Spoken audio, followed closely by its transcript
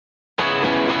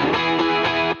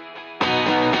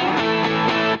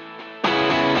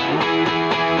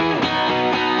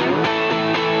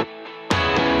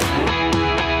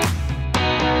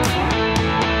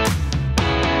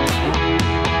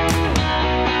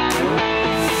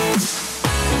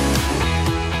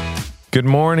Good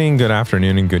morning, good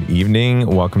afternoon, and good evening.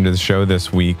 Welcome to the show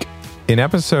this week. In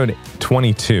episode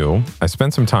 22, I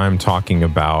spent some time talking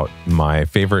about my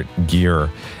favorite gear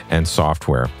and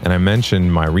software. And I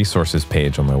mentioned my resources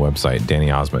page on my website,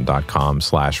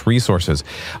 dannyosmond.com/resources.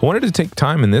 I wanted to take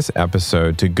time in this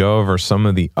episode to go over some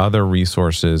of the other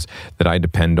resources that I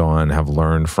depend on, have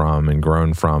learned from, and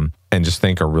grown from, and just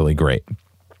think are really great.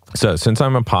 So since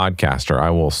I'm a podcaster,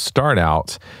 I will start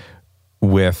out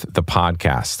with the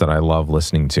podcasts that I love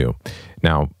listening to.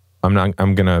 Now,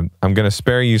 I'm gonna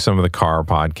spare you some of the car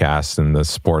podcasts and the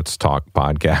sports talk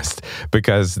podcast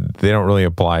because they don't really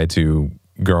apply to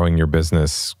growing your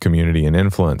business community and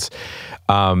influence.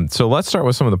 So let's start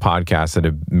with some of the podcasts that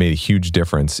have made a huge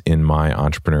difference in my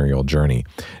entrepreneurial journey.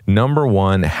 Number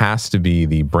one has to be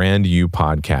the Brand You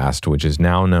podcast, which is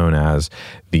now known as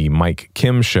the Mike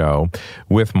Kim Show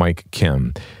with Mike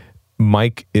Kim.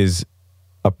 Mike is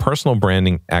a personal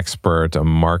branding expert, a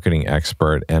marketing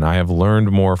expert, and I have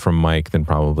learned more from Mike than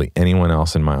probably anyone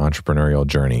else in my entrepreneurial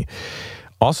journey.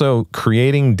 Also,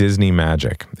 Creating Disney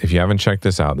Magic. If you haven't checked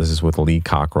this out, this is with Lee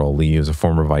Cockrell. Lee is a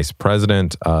former vice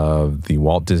president of the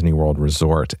Walt Disney World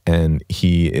Resort, and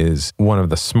he is one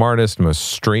of the smartest, most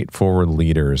straightforward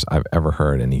leaders I've ever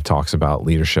heard, and he talks about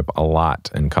leadership a lot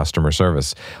and customer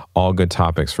service, all good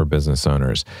topics for business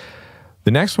owners. The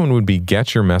next one would be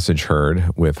Get Your Message Heard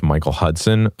with Michael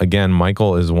Hudson. Again,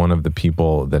 Michael is one of the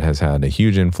people that has had a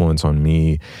huge influence on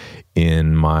me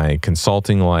in my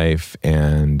consulting life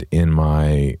and in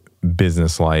my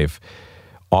business life.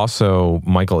 Also,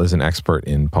 Michael is an expert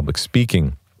in public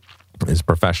speaking. He's a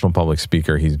professional public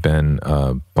speaker. He's been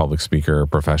a public speaker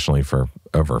professionally for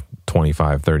over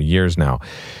 25, 30 years now.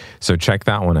 So check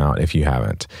that one out if you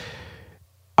haven't.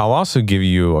 I'll also give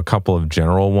you a couple of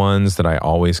general ones that I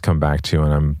always come back to,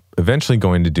 and I'm eventually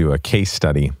going to do a case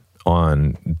study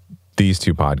on these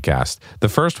two podcasts. The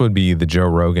first would be the Joe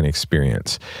Rogan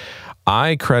Experience.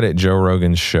 I credit Joe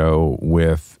Rogan's show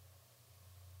with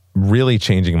really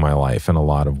changing my life in a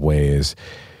lot of ways.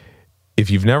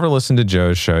 If you've never listened to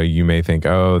Joe's show, you may think,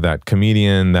 oh, that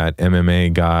comedian, that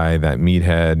MMA guy, that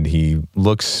meathead, he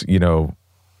looks,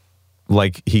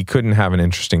 like he couldn't have an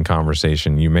interesting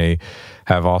conversation. You may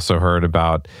have also heard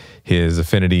about his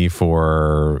affinity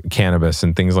for cannabis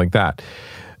and things like that.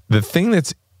 The thing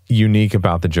that's unique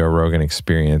about the Joe Rogan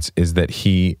Experience is that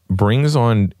he brings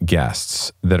on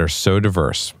guests that are so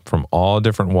diverse from all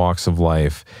different walks of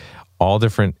life, all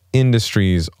different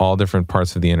industries, all different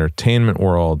parts of the entertainment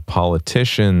world,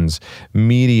 politicians,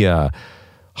 media,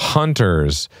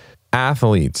 hunters,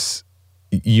 athletes,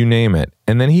 you name it.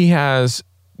 And then he has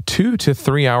 2 to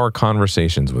 3 hour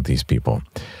conversations with these people.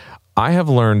 I have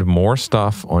learned more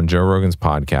stuff on Joe Rogan's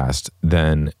podcast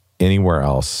than anywhere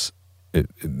else,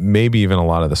 maybe even a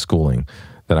lot of the schooling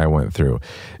that I went through.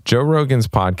 Joe Rogan's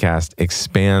podcast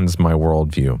expands my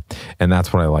worldview, and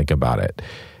that's what I like about it.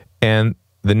 And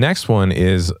the next one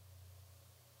is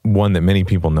one that many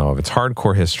people know of. It's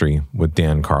Hardcore History with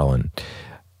Dan Carlin.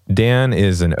 Dan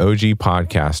is an OG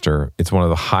podcaster. It's one of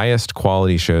the highest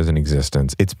quality shows in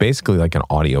existence. It's basically like an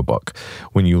audiobook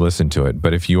when you listen to it.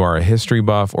 But if you are a history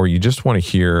buff or you just want to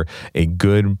hear a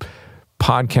good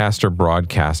podcaster,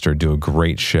 broadcaster do a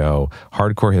great show,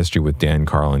 Hardcore History with Dan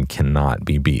Carlin cannot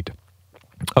be beat.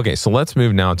 Okay, so let's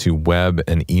move now to web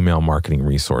and email marketing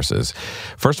resources.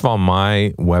 First of all,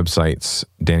 my websites,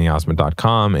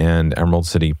 dannyosmond.com and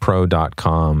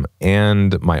emeraldcitypro.com,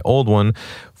 and my old one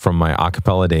from my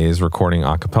acapella days,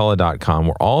 recordingacapella.com,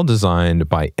 were all designed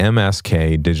by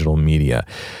MSK Digital Media.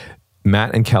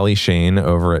 Matt and Kelly Shane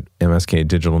over at MSK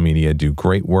Digital Media do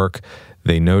great work.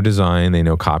 They know design, they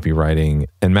know copywriting,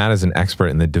 and Matt is an expert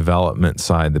in the development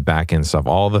side, the back-end stuff,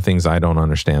 all the things I don't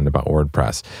understand about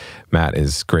WordPress. Matt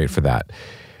is great for that.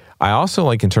 I also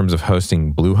like, in terms of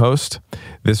hosting, Bluehost.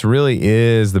 This really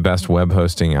is the best web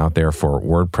hosting out there for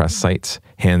WordPress sites,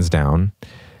 hands down.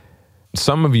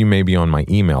 Some of you may be on my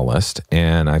email list,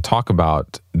 and I talk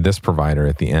about this provider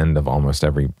at the end of almost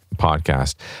every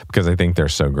podcast because I think they're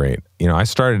so great. I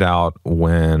started out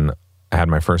when I had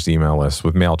my first email list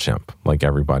with MailChimp, like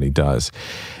everybody does.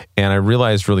 And I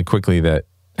realized really quickly that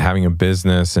having a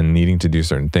business and needing to do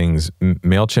certain things,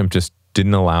 MailChimp just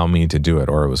didn't allow me to do it,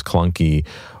 or it was clunky,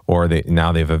 or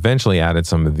now they've eventually added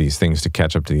some of these things to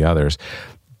catch up to the others.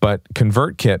 But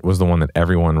ConvertKit was the one that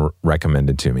everyone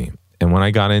recommended to me. And when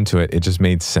I got into it, it just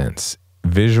made sense.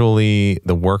 Visually,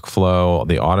 the workflow,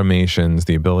 the automations,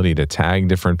 the ability to tag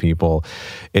different people,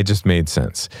 it just made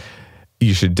sense.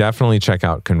 You should definitely check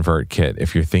out ConvertKit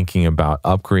if you're thinking about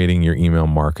upgrading your email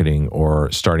marketing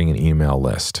or starting an email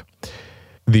list.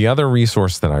 The other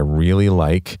resource that I really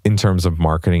like in terms of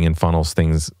marketing and funnels,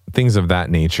 things of that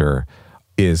nature,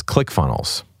 is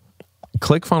ClickFunnels.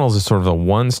 ClickFunnels is sort of a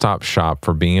one-stop shop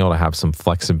for being able to have some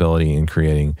flexibility in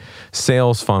creating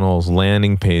sales funnels,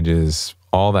 landing pages,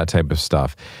 all that type of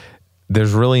stuff.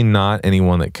 There's really not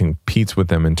anyone that competes with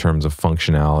them in terms of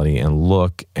functionality and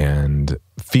look and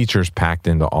features packed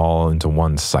into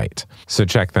one site. So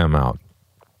check them out.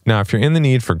 Now, if you're in the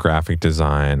need for graphic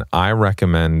design, I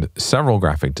recommend several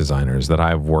graphic designers that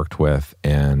I've worked with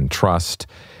and trust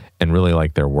and really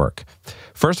like their work.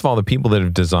 First of all, the people that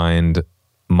have designed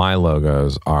my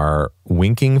logos are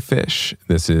Winking Fish.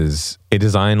 This is a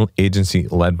design agency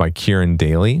led by Kieran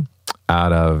Daly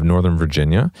out of Northern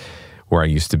Virginia, where I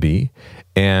used to be,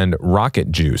 and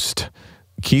Rocket Juiced.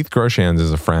 Keith Groshans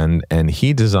is a friend, and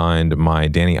he designed my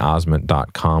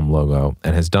DannyOsment.com logo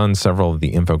and has done several of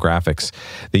the infographics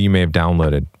that you may have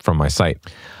downloaded from my site.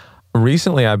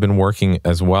 Recently, I've been working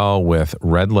as well with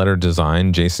Red Letter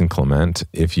Design, Jason Clement.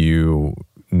 If you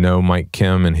know Mike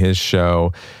Kim and his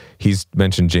show, he's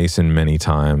mentioned Jason many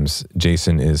times.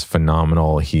 Jason is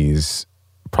phenomenal. He's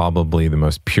probably the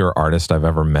most pure artist I've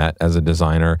ever met as a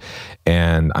designer,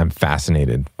 and I'm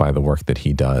fascinated by the work that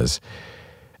he does.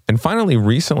 And finally,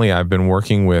 recently, I've been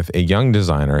working with a young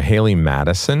designer, Haley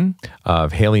Madison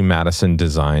of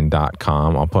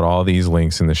HaleyMadisonDesign.com. I'll put all these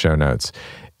links in the show notes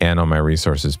and on my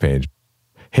resources page.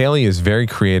 Haley is very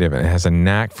creative and has a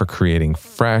knack for creating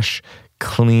fresh,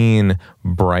 clean,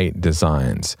 bright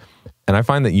designs. And I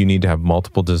find that you need to have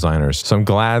multiple designers. So I'm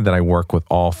glad that I work with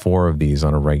all four of these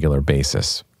on a regular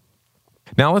basis.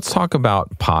 Now let's talk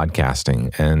about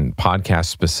podcasting and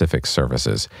podcast-specific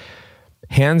services.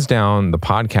 Hands down, the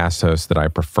podcast host that I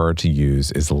prefer to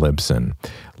use is Libsyn.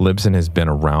 Libsyn has been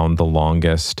around the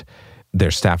longest.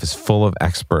 Their staff is full of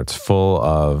experts, full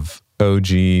of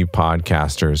OG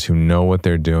podcasters who know what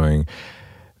they're doing.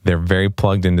 They're very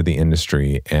plugged into the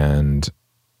industry, and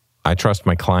I trust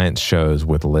my clients' shows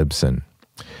with Libsyn.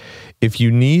 If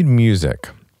you need music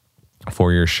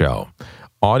for your show,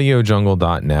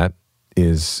 audiojungle.net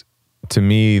is, to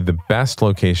me, the best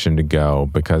location to go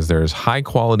because there's high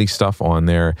quality stuff on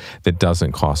there that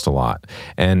doesn't cost a lot.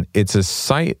 And it's a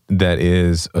site that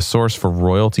is a source for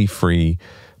royalty-free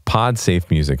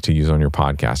pod-safe music to use on your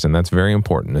podcast. And that's very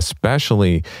important,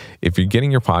 especially if you're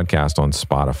getting your podcast on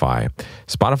Spotify.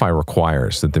 Spotify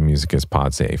requires that the music is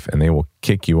pod-safe, and they will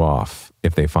kick you off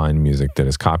if they find music that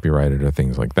is copyrighted or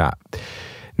things like that.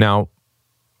 Now,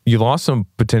 you'll also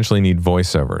potentially need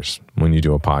voiceovers when you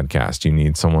do a podcast. You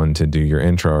need someone to do your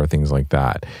intro or things like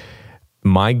that.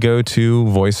 My go-to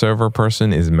voiceover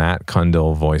person is Matt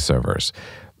Cundill Voiceovers.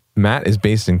 Matt is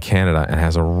based in Canada and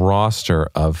has a roster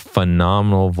of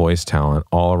phenomenal voice talent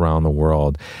all around the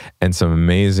world and some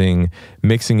amazing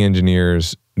mixing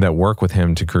engineers that work with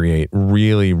him to create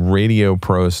really Radio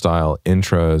Pro style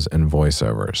intros and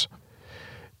voiceovers.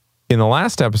 In the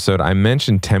last episode, I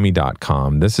mentioned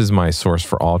Temi.com. This is my source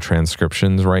for all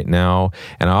transcriptions right now.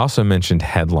 And I also mentioned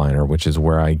Headliner, which is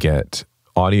where I get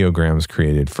audiograms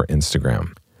created for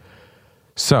Instagram.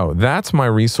 So that's my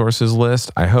resources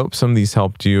list. I hope some of these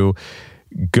helped you.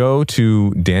 Go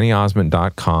to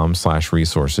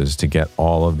DannyOsment.com/resources to get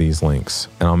all of these links.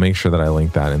 And I'll make sure that I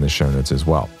link that in the show notes as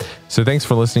well. So thanks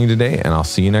for listening today, and I'll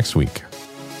see you next week.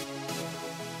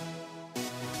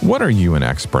 What are you an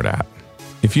expert at?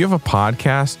 If you have a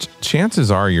podcast,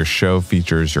 chances are your show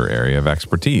features your area of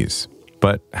expertise.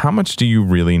 But how much do you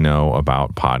really know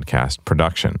about podcast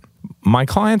production? My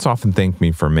clients often thank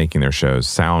me for making their shows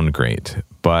sound great,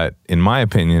 but in my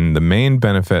opinion, the main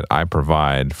benefit I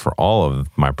provide for all of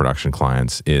my production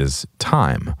clients is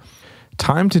time.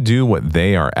 Time to do what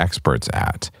they are experts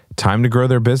at. Time to grow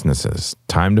their businesses.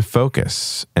 Time to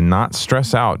focus and not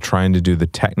stress out trying to do the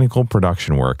technical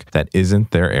production work that isn't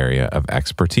their area of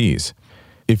expertise.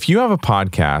 If you have a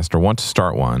podcast or want to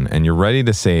start one and you're ready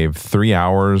to save 3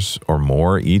 hours or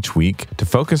more each week to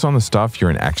focus on the stuff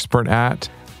you're an expert at,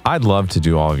 I'd love to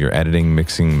do all of your editing,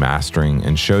 mixing, mastering,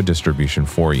 and show distribution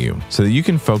for you so that you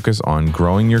can focus on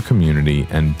growing your community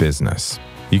and business.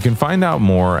 You can find out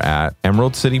more at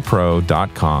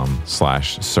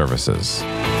emeraldcitypro.com/services.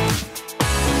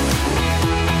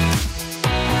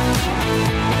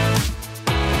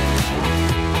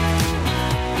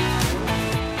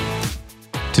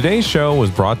 Today's show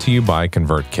was brought to you by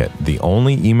ConvertKit, the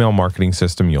only email marketing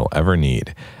system you'll ever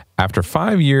need. After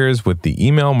 5 years with the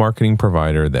email marketing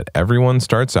provider that everyone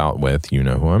starts out with, you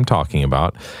know who I'm talking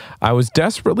about, I was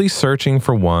desperately searching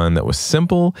for one that was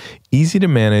simple, easy to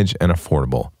manage, and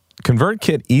affordable.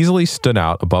 ConvertKit easily stood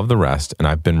out above the rest, and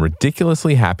I've been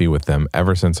ridiculously happy with them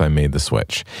ever since I made the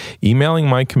switch. Emailing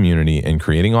my community and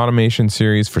creating automation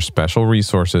series for special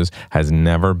resources has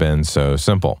never been so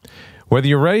simple. Whether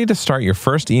you're ready to start your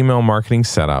first email marketing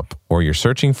setup or you're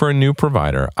searching for a new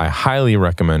provider, I highly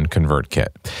recommend ConvertKit.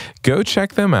 Go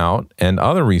check them out and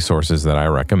other resources that I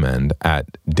recommend at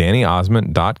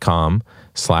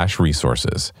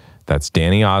DannyOsmond.com/resources. That's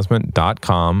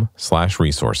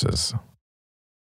DannyOsmond.com/resources.